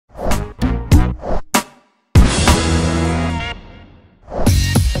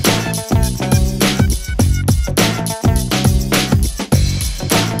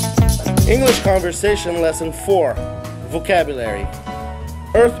English conversation lesson 4. Vocabulary.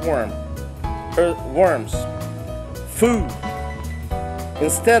 Earthworm, worms. Food.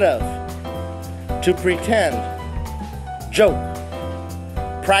 Instead of. To pretend. Joke.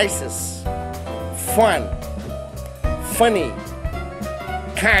 Prices. Fun. Funny.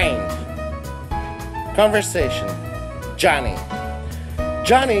 Kind. Conversation. Johnny.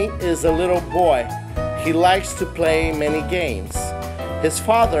 Johnny is a little boy. He likes to play many games. His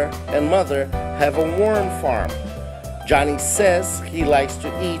father and mother have a worm farm. Johnny says he likes to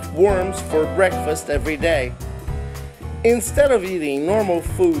eat worms for breakfast every day. Instead of eating normal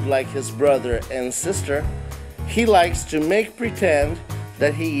food like his brother and sister, he likes to make pretend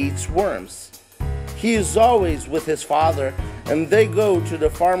that he eats worms. He is always with his father, and they go to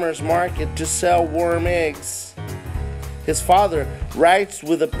the farmer's market to sell worm eggs. His father writes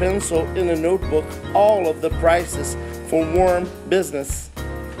with a pencil in a notebook all of the prices for worm business.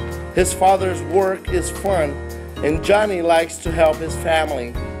 His father's work is fun, and Johnny likes to help his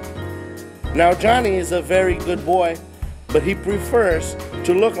family. Now Johnny is a very good boy, but he prefers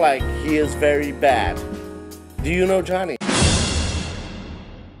to look like he is very bad. Do you know Johnny?